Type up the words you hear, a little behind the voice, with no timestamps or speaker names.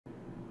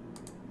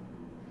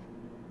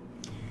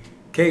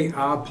Okay,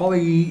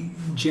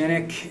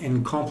 polygenic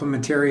and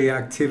complementary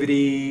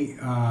activity,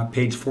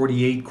 page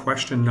 48,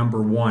 question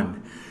number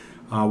 1.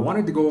 I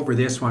wanted to go over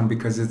this one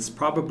because it's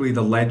probably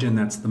the legend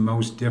that's the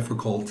most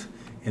difficult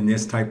in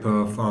this type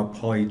of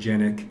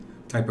polygenic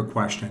type of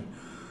question.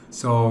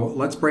 So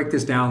let's break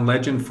this down.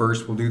 Legend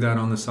first, we'll do that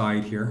on the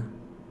side here.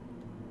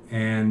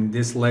 And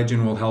this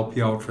legend will help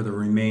you out for the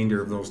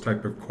remainder of those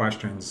type of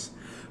questions.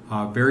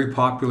 Very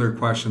popular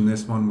question,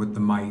 this one with the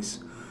mice.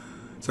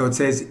 So it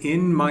says,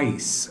 in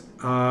mice,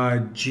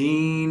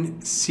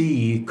 gene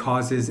C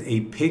causes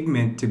a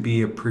pigment to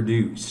be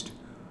produced,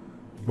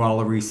 while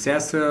a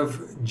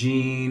recessive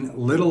gene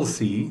little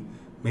c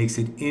makes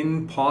it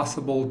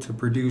impossible to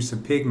produce a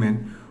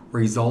pigment,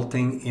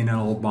 resulting in an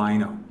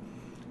albino.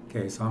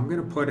 Okay, so I'm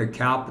going to put a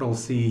capital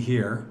C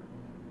here,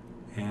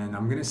 and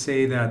I'm going to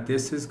say that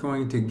this is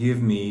going to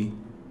give me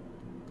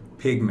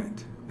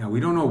pigment. Now, we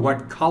don't know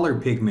what color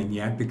pigment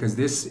yet because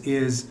this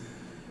is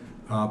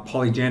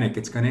polygenic.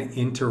 It's going to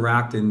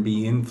interact and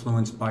be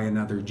influenced by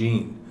another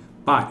gene.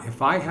 But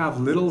if I have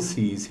little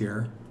c's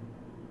here,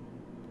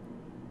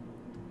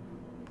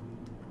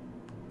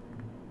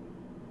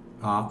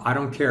 I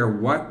don't care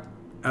what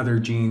other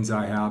genes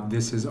I have,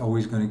 this is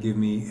always going to give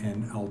me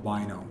an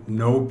albino.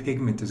 No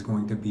pigment is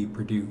going to be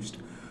produced.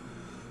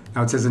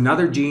 Now it says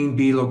another gene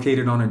B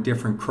located on a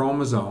different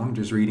chromosome,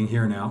 just reading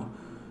here now,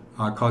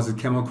 causes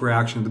chemical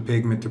reaction of the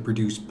pigment to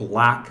produce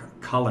black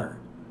color.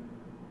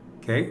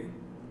 Okay,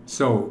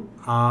 so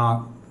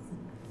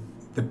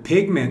the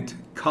pigment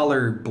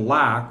color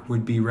black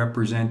would be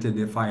represented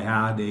if I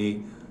had a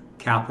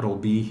capital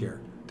B here.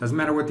 Doesn't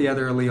matter what the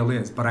other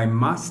allele is, but I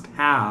must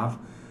have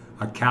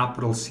a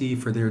capital C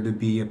for there to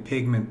be a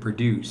pigment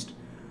produced.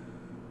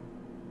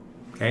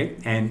 Okay,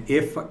 and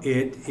if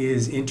it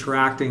is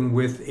interacting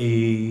with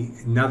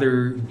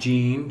another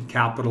gene,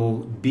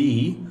 capital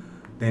B,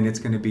 then it's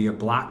going to be a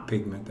black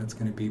pigment that's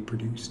going to be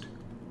produced.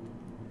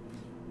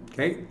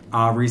 Okay,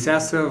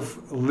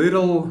 recessive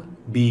little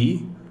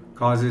b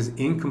causes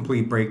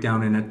incomplete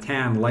breakdown and a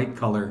tan light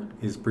color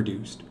is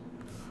produced.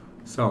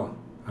 So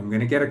I'm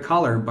going to get a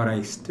color, but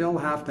I still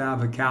have to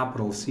have a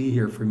capital C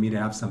here for me to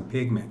have some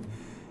pigment.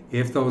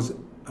 If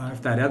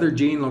that other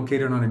gene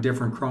located on a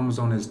different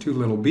chromosome has two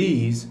little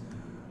b's,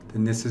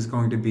 then this is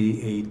going to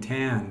be a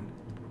tan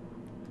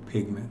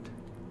pigment.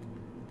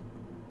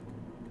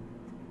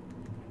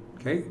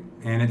 Okay,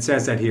 and it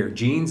says that here,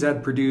 genes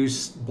that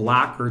produce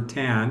black or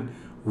tan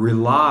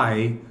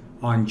rely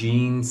on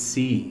gene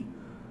C.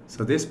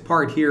 So this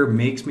part here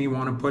makes me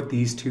want to put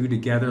these two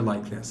together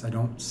like this. I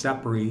don't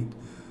separate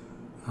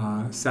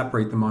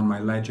them on my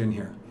legend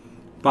here,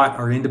 but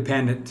are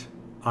independent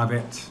of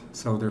it.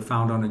 So they're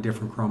found on a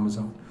different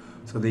chromosome.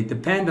 So they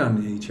depend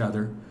on each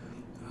other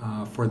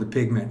for the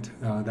pigment,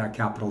 that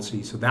capital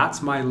C. So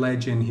that's my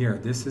legend here.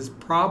 This is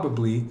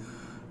probably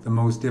the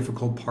most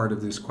difficult part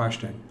of this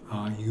question.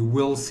 You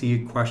will see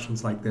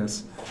questions like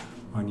this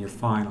on your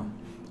final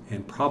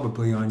and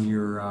probably on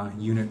your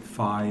Unit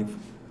 5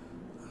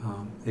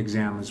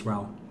 exam as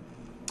well,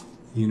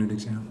 unit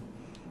exam.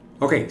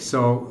 Okay,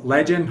 so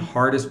legend,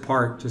 hardest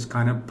part, just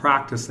kind of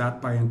practice that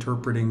by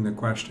interpreting the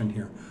question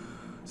here.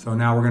 So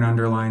now we're going to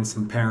underline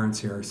some parents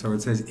here. So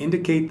it says,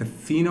 indicate the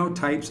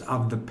phenotypes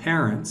of the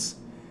parents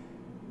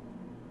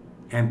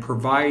and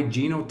provide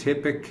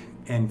genotypic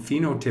and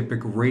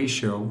phenotypic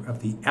ratio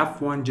of the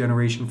F1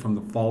 generation from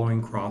the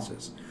following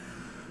crosses.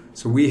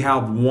 So we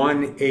have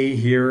one A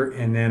here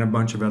and then a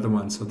bunch of other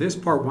ones. So this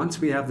part, once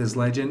we have this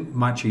legend,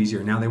 much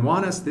easier. Now they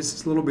want us, this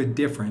is a little bit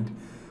different,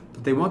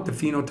 but they want the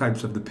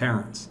phenotypes of the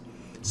parents.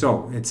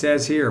 So it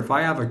says here, if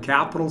I have a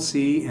capital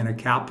C and a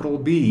capital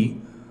B,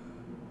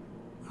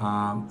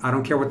 I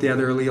don't care what the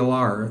other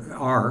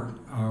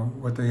allele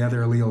what the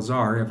other alleles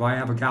are. If I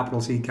have a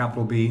capital C,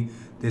 capital B,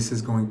 this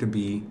is going to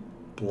be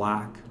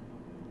black.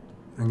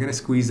 I'm going to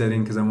squeeze that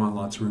in because I want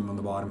lots of room on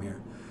the bottom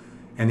here.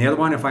 And the other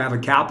one, if I have a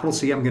capital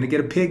C, I'm going to get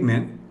a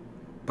pigment.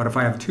 But if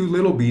I have two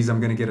little b's,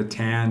 I'm going to get a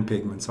tan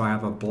pigment. So I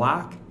have a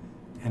black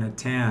and a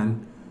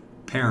tan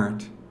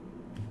parent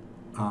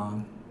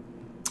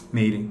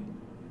mating.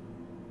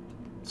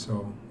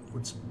 So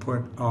let's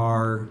put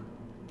our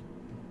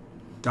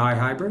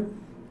dihybrid.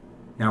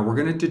 Now we're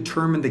going to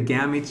determine the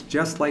gametes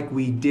just like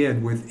we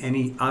did with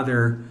any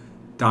other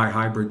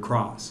dihybrid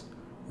cross.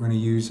 We're going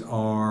to use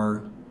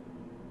our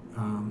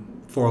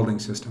folding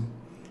system.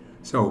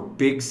 So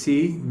big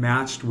C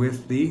matched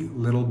with the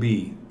little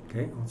b.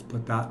 Okay, let's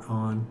put that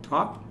on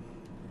top.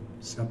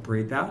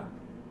 Separate that.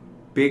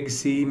 Big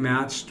C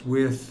matched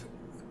with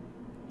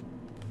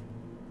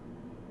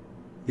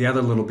the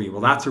other little b. Well,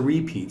 that's a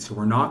repeat, so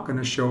we're not going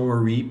to show a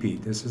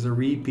repeat. This is a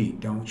repeat.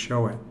 Don't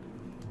show it.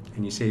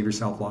 And you save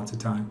yourself lots of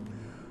time.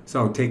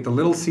 So take the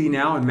little c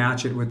now and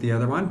match it with the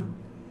other one.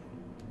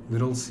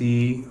 Little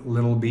c,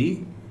 little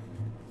b.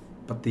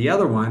 But the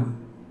other one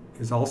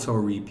is also a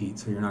repeat,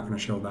 so you're not going to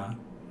show that.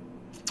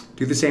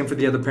 Do the same for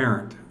the other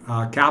parent.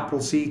 Capital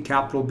C,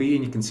 capital B,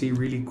 and you can see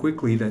really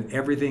quickly that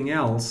everything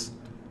else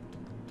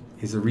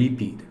is a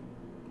repeat.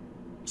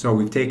 So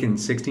we've taken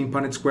 16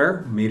 Punnett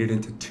square, made it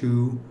into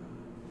two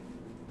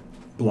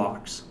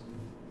blocks.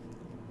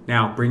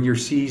 Now, bring your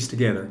C's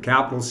together.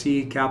 Capital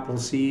C,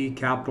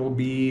 capital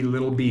B,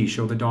 little b.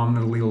 Show the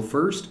dominant allele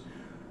first.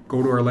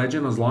 Go to our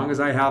legend. As long as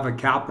I have a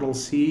capital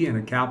C and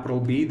a capital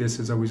B, this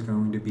is always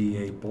going to be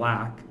a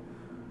black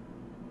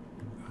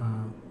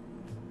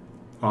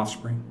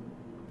offspring.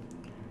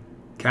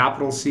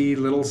 Capital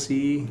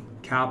C,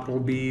 capital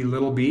B,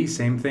 little b.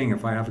 Same thing.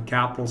 If I have a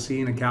capital C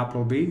and a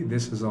capital B,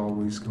 this is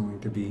always going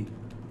to be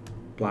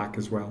black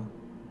as well.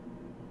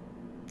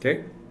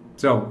 Okay?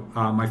 So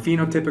my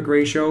phenotypic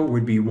ratio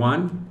would be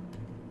 1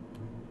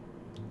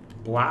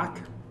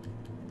 black,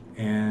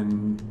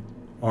 and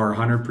or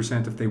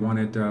 100% if they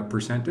wanted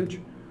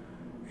percentage.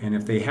 And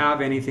if they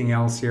have anything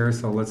else here,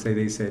 so let's say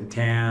they said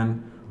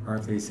tan, or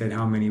if they said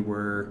how many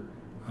were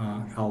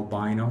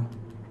albino,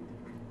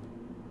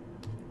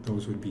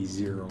 those would be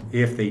 0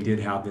 if they did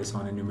have this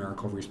on a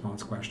numerical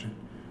response question.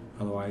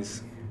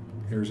 Otherwise,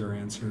 there's our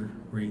answer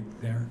right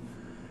there.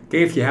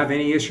 Okay, if you have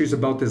any issues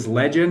about this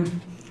legend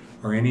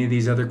or any of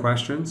these other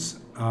questions,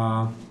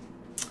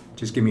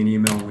 just give me an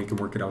email and we can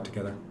work it out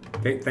together.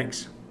 Okay,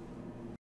 thanks.